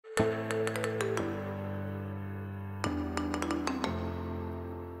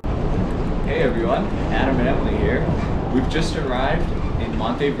Hey everyone, Adam and Emily here. We've just arrived in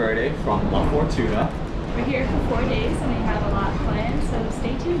Monteverde from La Fortuna. We're here for 4 days and we have a lot planned, so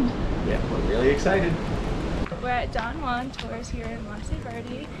stay tuned. Yeah, we're really excited. We're at Don Juan Tours here in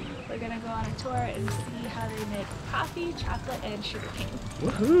Monteverde. We're gonna go on a tour and see how they make coffee, chocolate, and sugarcane.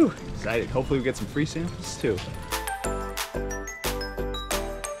 Woohoo! Excited. Hopefully we get some free samples too.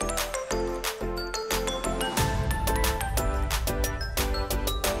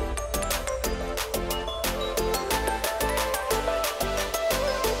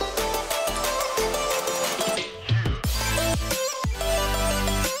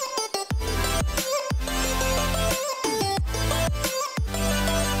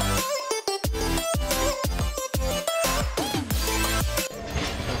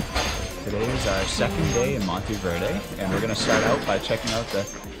 Today is our second day in Monteverde, and we're going to start out by checking out the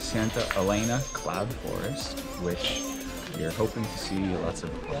Santa Elena Cloud Forest, which we are hoping to see lots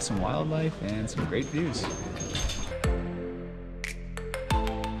of awesome wildlife and some great views.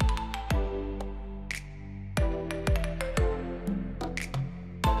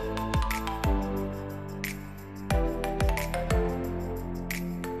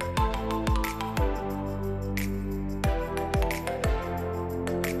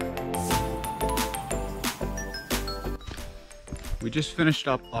 We just finished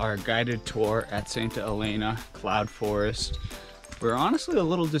up our guided tour at Santa Elena Cloud Forest. We're honestly a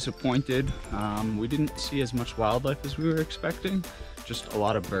little disappointed. We didn't see as much wildlife as we were expecting, just a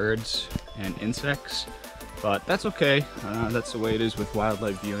lot of birds and insects, but that's okay. That's the way it is with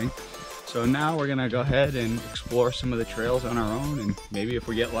wildlife viewing. So now we're gonna go ahead and explore some of the trails on our own, and maybe if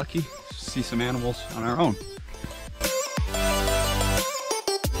we get lucky, see some animals on our own.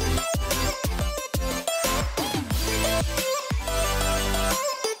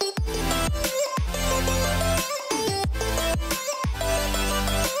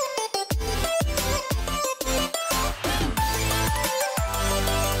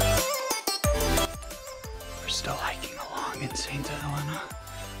 Still hiking along in Santa Elena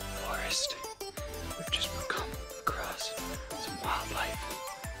Forest. We've just come across some wildlife.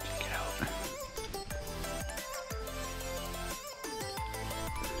 Check it out.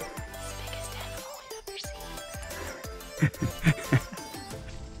 It's the biggest animal we've ever seen.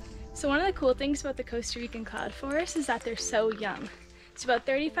 So one of the cool things about the Costa Rican Cloud Forest is that they're so young. So about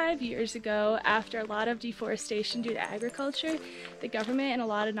 35 years ago, after a lot of deforestation due to agriculture, the government and a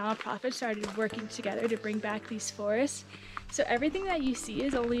lot of nonprofits started working together to bring back these forests. So everything that you see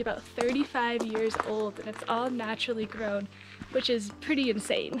is only about 35 years old, and it's all naturally grown, which is pretty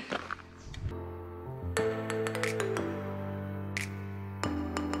insane.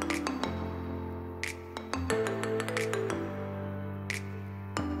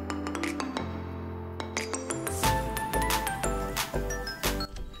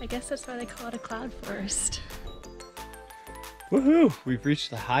 I guess that's why they call it a cloud forest. Woohoo! We've reached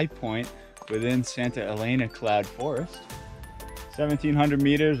the high point within Santa Elena Cloud Forest. 1,700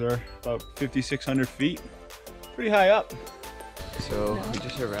 meters or about 5,600 feet. Pretty high up. So we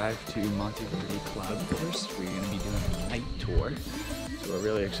just arrived to Monteverde Cloud Forest. We're going to be doing a night tour. So we're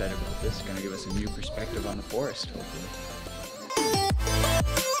really excited about this. It's going to give us a new perspective on the forest, hopefully.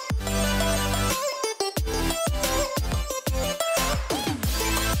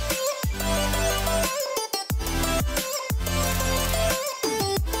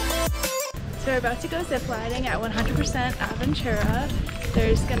 So we're about to go ziplining at 100% Aventura.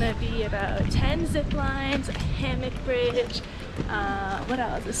 There's gonna be about 10 zip lines, a hammock bridge, what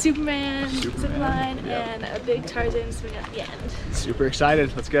else? A Superman zip line, yep, and a big Tarzan swing at the end. Super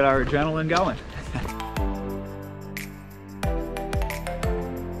excited. Let's get our adrenaline going.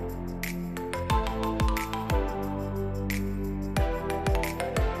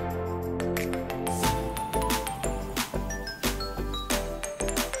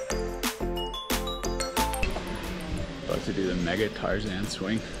 About to do the mega Tarzan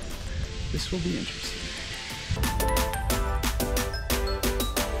swing. This will be interesting.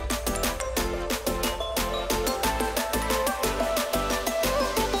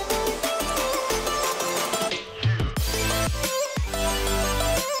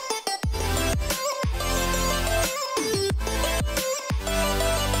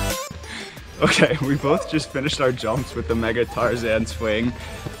 Okay, we both just finished our jumps with the mega Tarzan swing.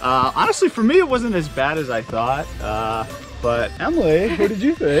 Honestly, for me, it wasn't as bad as I thought. But Emily, what did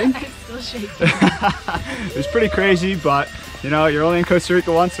you think? I'm still shaking. It was pretty crazy, but you know, you're only in Costa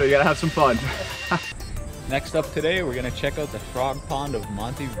Rica once, so you gotta have some fun. Next up today, we're gonna check out the Frog Pond of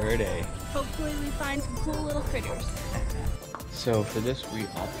Monteverde. Hopefully we find some cool little critters. So for this, we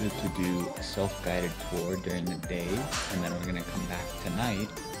opted to do a self-guided tour during the day, and then we're gonna come back tonight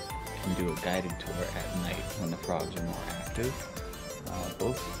can do a guided tour at night when the frogs are more active.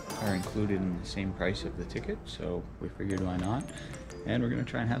 Both are included in the same price of the ticket, so we figured why not. And we're gonna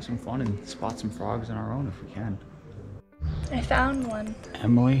try and have some fun and spot some frogs on our own if we can. I found one.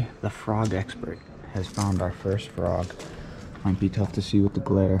 Emily, the frog expert, has found our first frog. Might be tough to see with the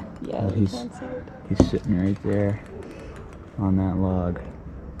glare. Yeah, but he's sitting right there on that log.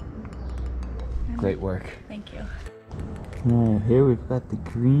 Great work. Thank you. Here we've got the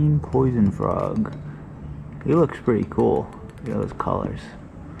green poison frog. He looks pretty cool. Look at those colors.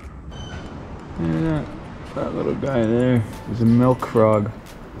 Look at that little guy there. There's a milk frog.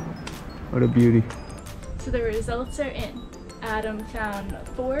 What a beauty. So the results are in. Adam found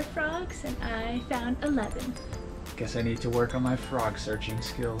 4 frogs and I found 11. Guess I need to work on my frog searching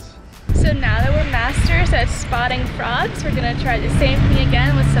skills. So now that we're masters at spotting frogs, we're gonna try the same thing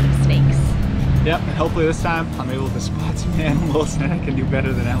again with some snakes. Yep, and hopefully this time I'm able to spot some animals and I can do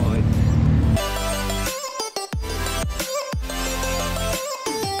better than Emily.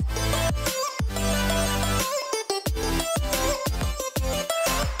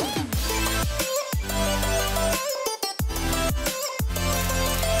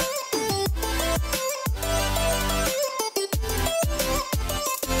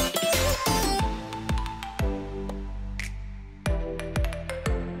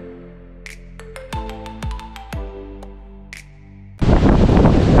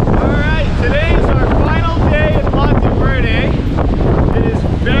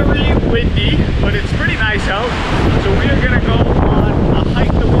 But it's pretty nice out, so we are going to go on a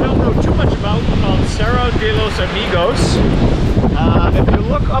hike that we don't know too much about called Cerro Amigos. If you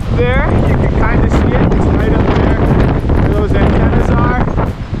look up there, you can kind of see it. It's right up there where those antennas are.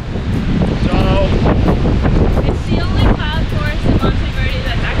 So it's the only cloud forest in Monteverde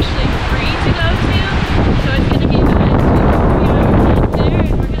that's actually free to go to, so it's going to be nice to go there,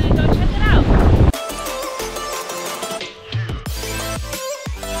 and we're going to go check it out.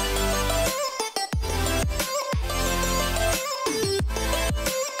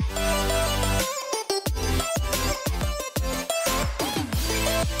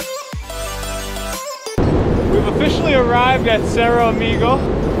 we've officially arrived at Cerro Amigo.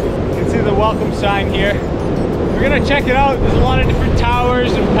 You can see the welcome sign here. We're gonna check it out. There's a lot of different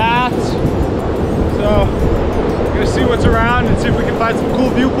towers and paths. So we're gonna see what's around and see if we can find some cool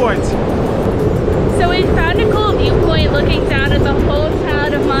viewpoints. So we found a cool viewpoint looking down at the whole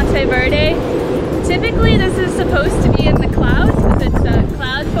town of Monteverde. Typically this is supposed to be in the clouds because it's a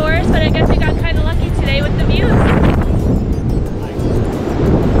cloud forest, but I guess we got kind of lucky today with the views.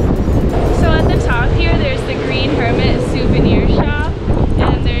 So at the top here there's the Green Hermit souvenir shop,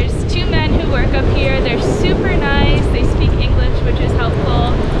 and there's 2 men who work up here. They're super nice, they speak English, which is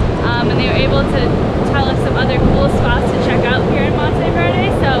helpful, and they were able to tell us some other cool spots to check out here in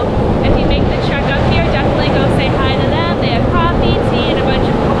Monteverde. So if you make the trek up here, definitely go say hi to them. They have coffee, tea, and a bunch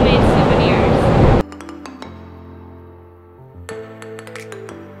of homemade souvenirs.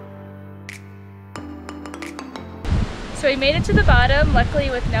 So we made it to the bottom, luckily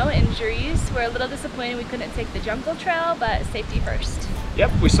with no injuries. We're a little disappointed we couldn't take the jungle trail, but safety first.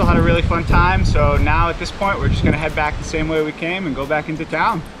 Yep, we still had a really fun time, so now at this point we're just going to head back the same way we came and go back into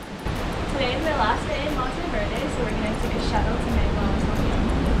town. Today is my last day in Monteverde, so we're going to take a shuttle to Manuel Antonio.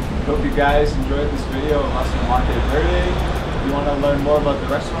 Hope you guys enjoyed this video of us in Monteverde. If you want to learn more about the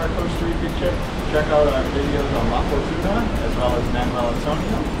rest of our Costa Rica trip, check out our videos on La Fortuna as well as Manuel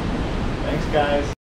Antonio. Thanks guys.